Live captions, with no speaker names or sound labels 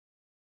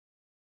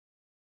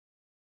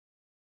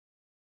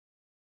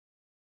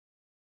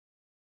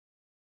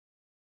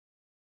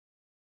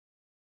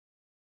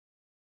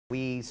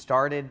We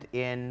started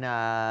in,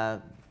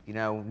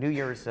 New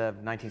Year's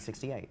of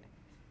 1968,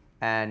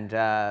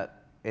 and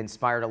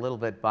inspired a little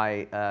bit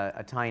by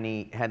a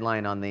tiny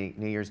headline on the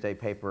New Year's Day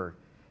paper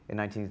in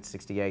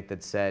 1968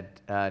 that said,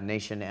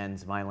 "Nation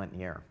ends violent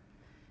year."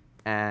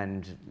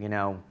 And,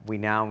 we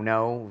now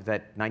know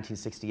that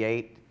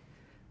 1968,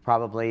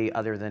 probably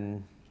other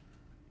than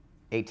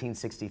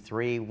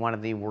 1863, one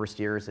of the worst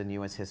years in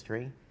U.S.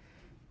 history.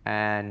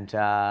 And,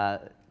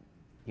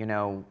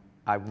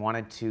 I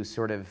wanted to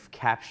sort of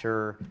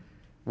capture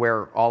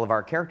where all of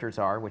our characters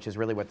are, which is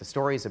really what the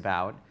story's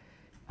about.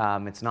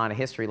 It's not a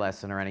history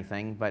lesson or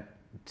anything, but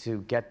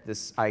to get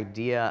this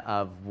idea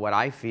of what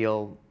I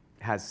feel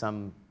has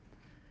some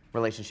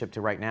relationship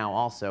to right now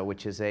also,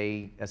 which is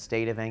a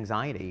state of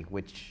anxiety,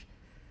 which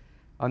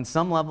on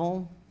some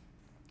level,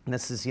 and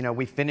this is,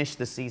 we finished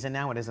the season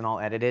now, it isn't all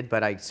edited,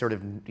 but I sort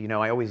of,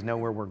 I always know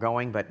where we're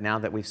going, but now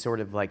that we've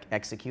sort of like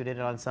executed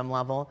it on some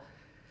level,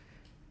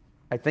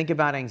 I think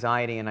about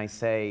anxiety and I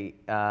say,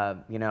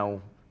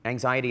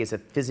 anxiety is a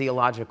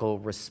physiological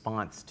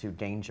response to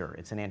danger.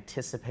 It's an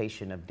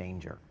anticipation of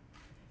danger.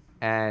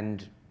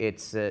 And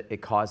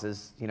it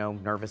causes,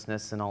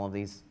 nervousness and all of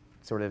these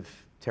sort of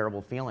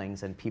terrible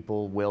feelings, and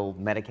people will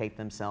medicate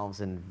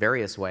themselves in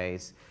various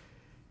ways,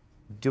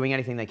 doing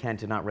anything they can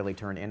to not really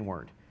turn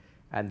inward.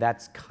 And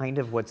that's kind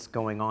of what's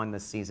going on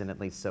this season, at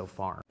least so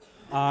far.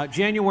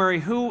 January,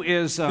 who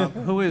is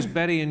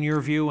Betty in your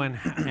view,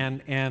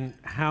 and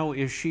how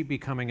is she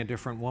becoming a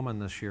different woman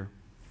this year?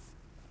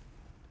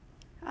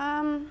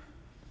 I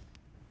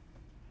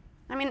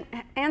mean,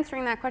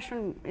 answering that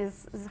question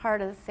is as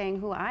hard as saying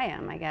who I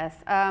am, I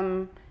guess.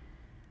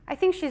 I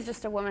think she's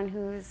just a woman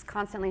who's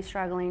constantly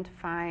struggling to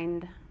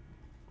find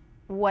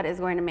what is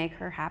going to make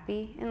her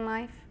happy in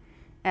life.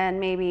 And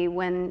maybe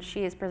when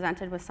she is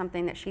presented with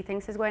something that she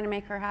thinks is going to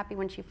make her happy,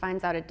 when she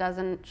finds out it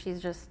doesn't,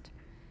 she's just,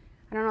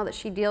 I don't know that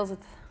she deals with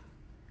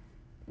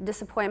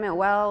disappointment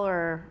well,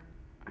 or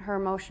her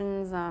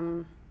emotions.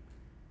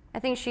 I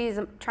think she's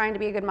trying to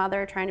be a good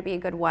mother, trying to be a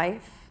good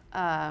wife.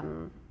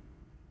 And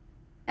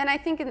I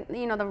think in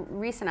the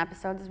recent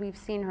episodes, we've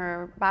seen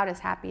her about as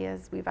happy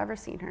as we've ever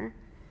seen her.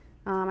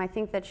 I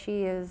think that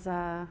she is,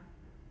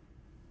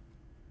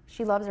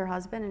 she loves her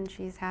husband and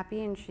she's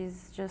happy, and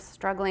she's just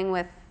struggling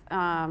with,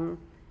 I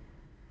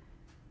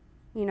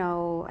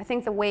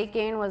think the weight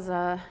gain was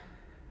a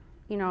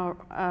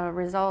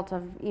result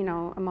of,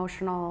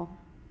 emotional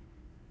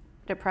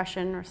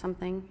depression or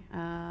something.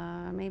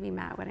 Maybe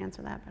Matt would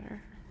answer that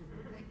better.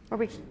 Or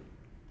we.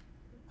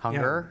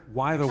 Hunger? Yeah.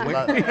 Why the weight?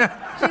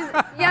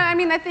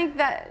 I think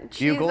that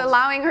she's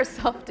allowing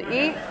herself to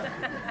eat.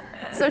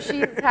 So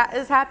she's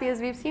as happy as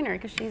we've seen her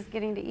because she's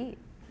getting to eat.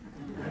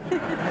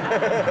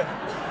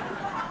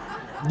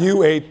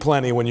 You ate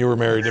plenty when you were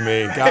married to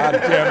me. God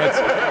damn it.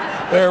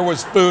 There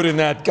was food in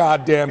that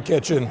goddamn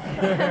kitchen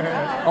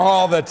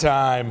all the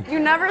time. You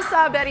never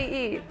saw Betty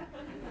eat.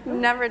 You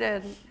never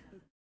did.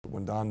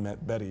 When Don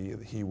met Betty,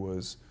 he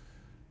was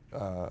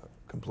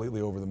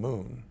completely over the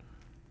moon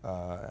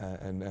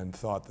and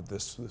thought that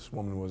this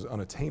woman was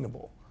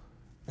unattainable.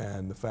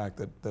 And the fact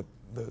that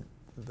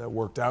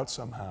worked out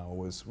somehow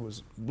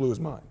blew his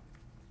mind.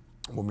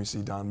 When we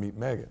see Don meet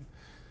Megan,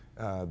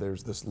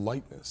 there's this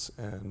lightness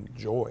and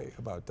joy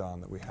about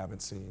Don that we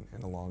haven't seen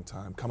in a long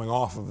time, coming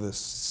off of this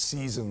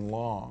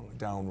season-long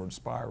downward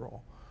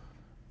spiral.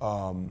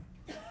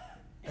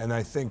 And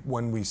I think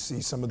when we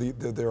see some of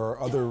there are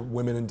other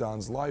women in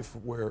Don's life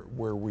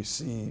where we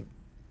see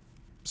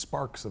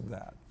sparks of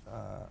that.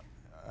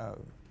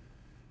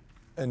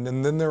 And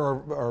then there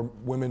are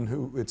women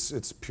who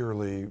it's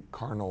purely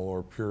carnal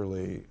or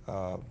purely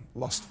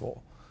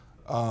lustful.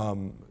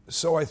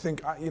 So I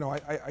think I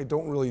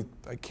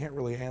can't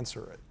really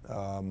answer it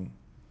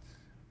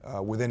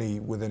with any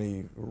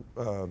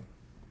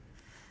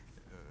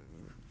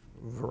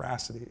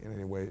veracity in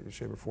any way,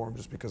 shape, or form,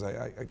 just because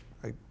I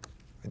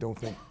don't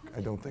think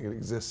it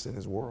exists in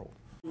his world.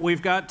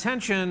 We've got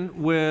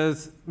tension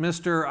with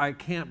Mr. I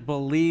can't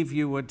believe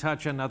you would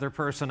touch another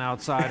person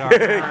outside our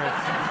marriage.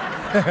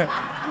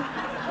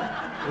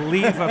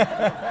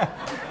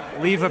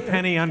 Leave a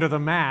penny under the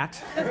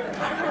mat.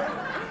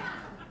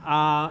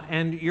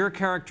 And your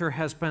character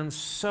has been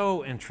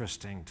so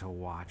interesting to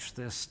watch.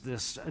 This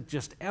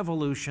just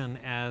evolution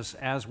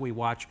as we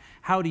watch.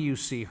 How do you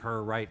see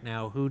her right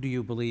now? Who do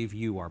you believe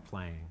you are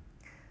playing?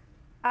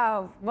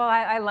 Oh, well,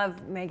 I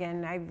love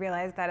Megan. I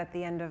realized that at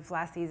the end of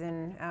last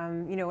season.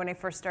 When I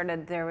first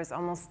started, there was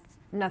almost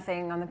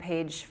nothing on the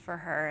page for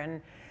her,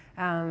 and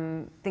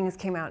things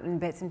came out in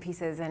bits and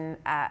pieces, and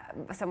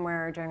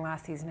somewhere during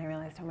last season, I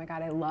realized, oh my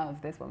God, I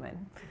love this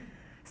woman.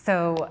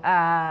 So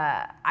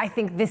I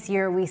think this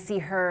year we see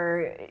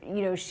her,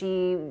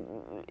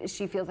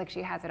 she feels like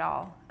she has it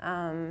all,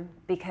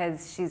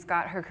 because she's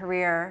got her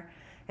career,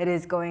 it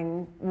is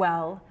going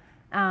well.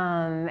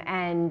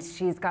 And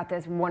she's got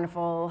this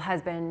wonderful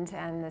husband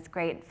and this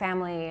great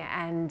family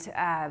and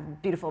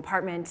beautiful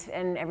apartment,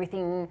 and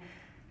everything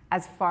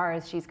as far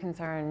as she's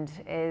concerned,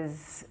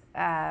 is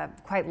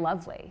quite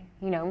lovely.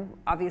 You know,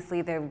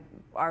 obviously there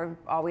are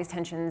always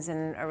tensions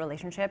in a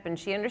relationship, and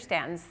she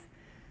understands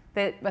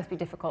that it must be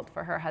difficult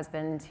for her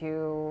husband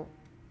to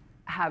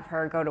have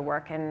her go to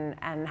work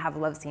and have a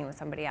love scene with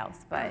somebody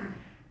else. But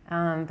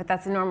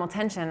that's a normal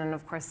tension, and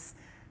of course,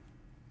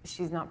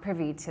 she's not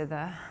privy to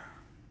the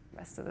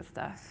rest of the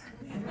stuff.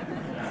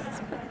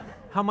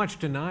 How much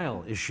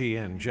denial is she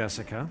in,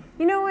 Jessica?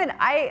 You know what?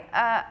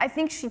 I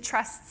think she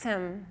trusts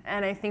him,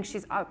 and I think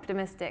she's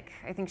optimistic.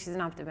 I think she's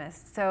an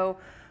optimist. So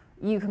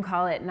you can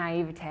call it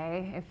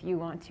naivete if you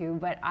want to,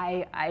 but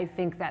I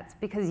think that's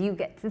because you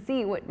get to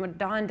see what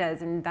Don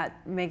does, and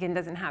that Megan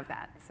doesn't have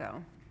that.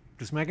 So.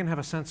 Does Megan have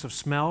a sense of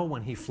smell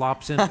when he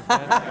flops into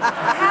bed?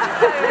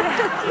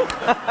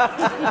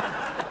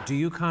 Do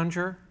you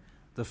conjure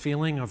the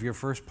feeling of your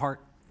first part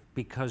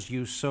because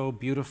you so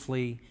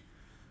beautifully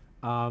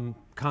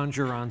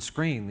conjure on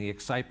screen the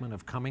excitement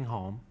of coming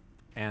home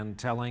and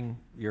telling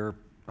your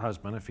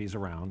husband, if he's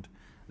around,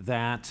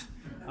 that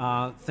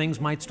things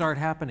might start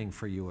happening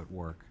for you at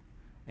work,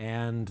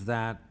 and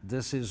that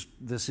this is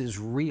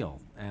real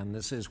and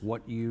this is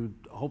what you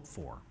hope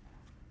for?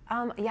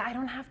 Yeah, I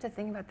don't have to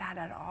think about that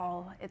at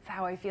all. It's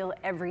how I feel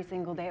every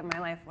single day of my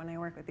life when I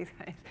work with these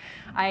guys.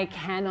 I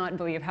cannot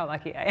believe how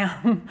lucky I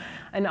am.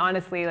 And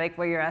honestly, like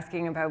what you're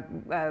asking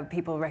about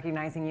people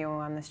recognizing you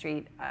on the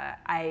street,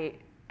 I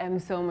am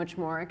so much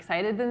more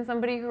excited than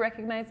somebody who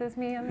recognizes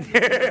me on the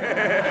street.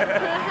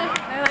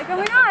 They're like, oh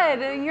my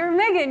God, you're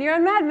Megan, you're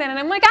on Mad Men. And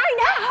I'm like, I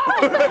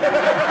know!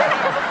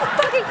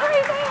 Fucking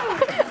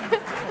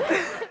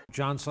crazy!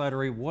 John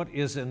Slattery, what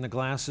is in the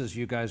glasses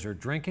you guys are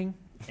drinking?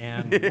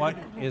 And what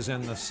is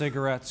in the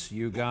cigarettes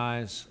you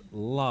guys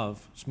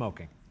love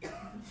smoking?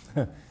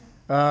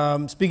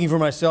 Speaking for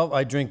myself,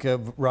 I drink,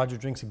 Roger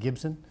drinks a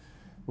Gibson,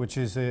 which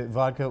is a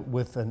vodka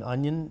with an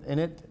onion in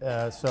it.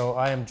 So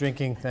I am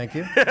drinking, thank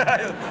you.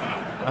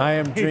 I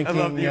am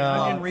drinking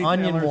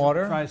onion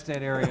water.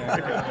 Tri-state area.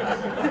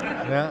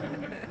 Yeah.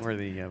 Or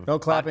the, no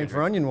clapping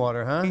for onion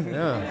water, huh?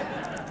 Yeah.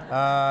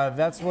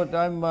 That's what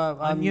I'm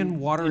Onion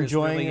water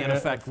enjoying is really in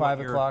effect at 5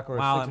 o'clock or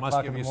 6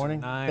 o'clock in the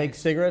morning. Fake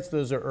cigarettes,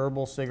 those are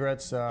herbal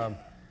cigarettes.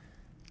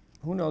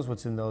 Who knows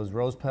what's in those?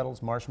 Rose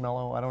petals,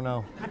 marshmallow, I don't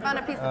know. I found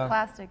a piece of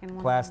plastic in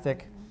one.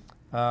 Plastic.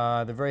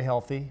 They're very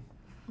healthy.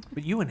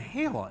 But you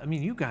inhale, I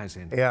mean, you guys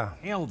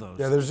inhale those.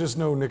 Yeah, there's just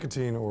no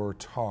nicotine or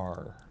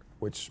tar,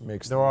 which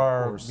makes them,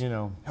 of course,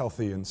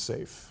 healthy and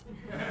safe.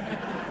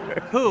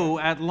 Who,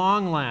 at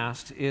long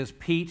last, is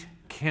Pete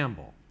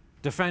Campbell?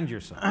 Defend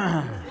yourself.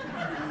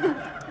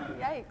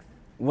 Yikes.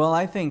 Well,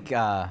 I think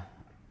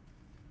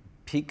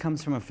Pete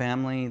comes from a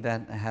family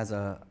that has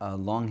a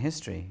long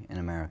history in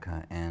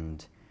America,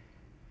 and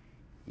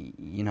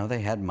you know,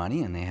 they had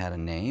money and they had a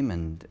name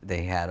and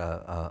they had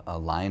a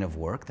line of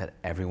work that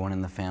everyone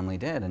in the family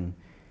did, and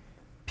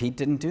Pete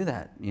didn't do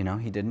that. You know,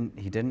 he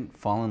didn't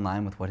fall in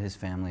line with what his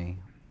family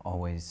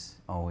always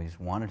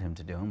wanted him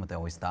to do and what they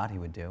always thought he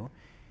would do,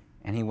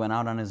 and he went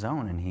out on his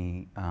own, and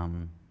he.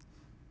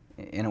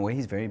 In a way,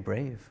 he's very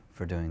brave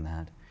for doing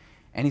that.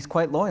 And he's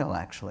quite loyal,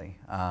 actually,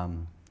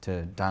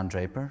 to Don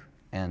Draper.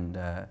 And,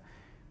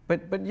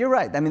 but you're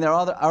right. I mean, there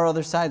are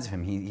other sides of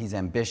him. He's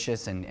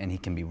ambitious, and he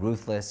can be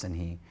ruthless, and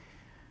he,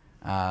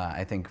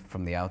 I think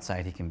from the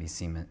outside, he can be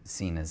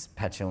seen as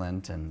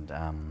petulant and,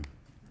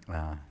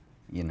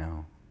 you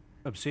know.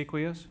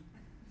 Obsequious?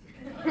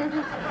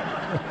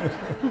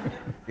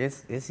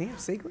 Is he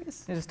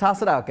obsequious? Just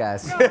toss it out,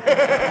 guys.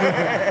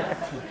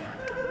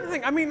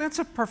 I mean, that's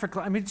a perfect,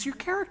 I mean, it's your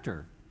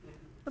character.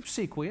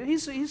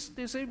 Obsequious. He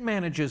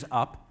manages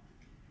up.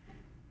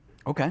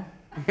 Okay.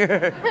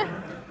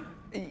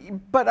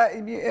 But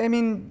I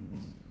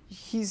mean,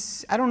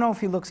 I don't know if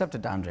he looks up to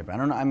Don Draper. I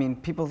don't know. I mean,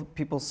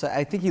 people say,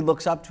 I think he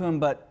looks up to him,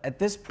 but at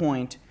this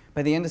point,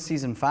 by the end of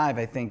season 5,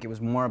 I think it was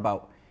more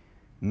about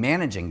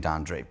managing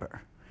Don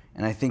Draper.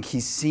 And I think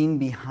he's seen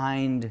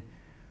behind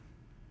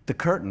the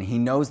curtain. He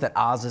knows that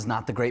Oz is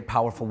not the great,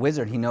 powerful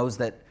wizard. He knows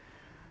that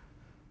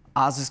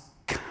Oz is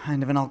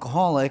kind of an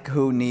alcoholic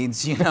who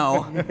needs, you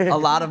know, a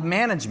lot of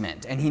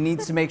management. And he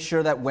needs to make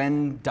sure that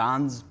when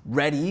Don's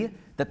ready,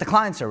 that the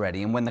clients are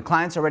ready. And when the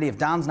clients are ready, if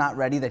Don's not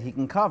ready, that he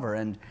can cover.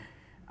 And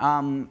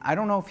I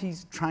don't know if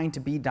he's trying to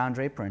be Don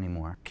Draper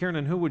anymore.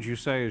 Kiernan, who would you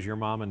say is your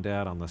mom and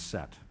dad on the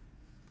set?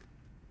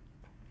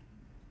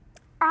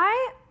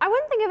 I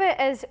wouldn't think of it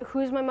as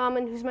who's my mom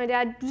and who's my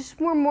dad. Just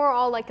we're more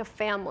all like a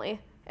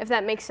family, if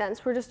that makes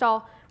sense.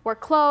 We're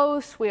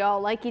close. We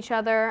all like each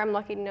other. I'm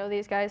lucky to know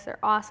these guys. They're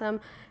awesome.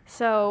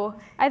 So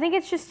I think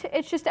it's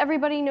just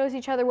everybody knows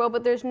each other well,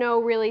 but there's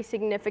no really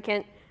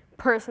significant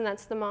person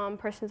that's the mom,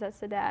 person that's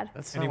the dad.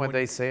 That's not what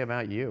they say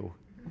about you.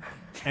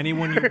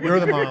 Anyone you're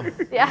the mom.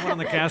 Yeah. Anyone on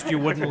the cast you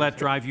wouldn't let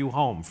drive you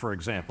home, for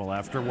example,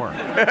 after work.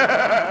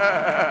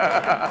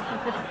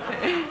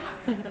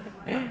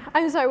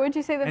 I'm sorry, what'd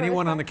you say?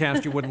 Anyone on the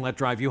cast you wouldn't let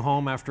drive you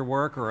home after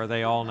work, or are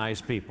they all nice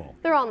people?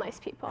 They're all nice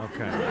people.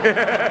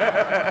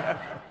 Okay.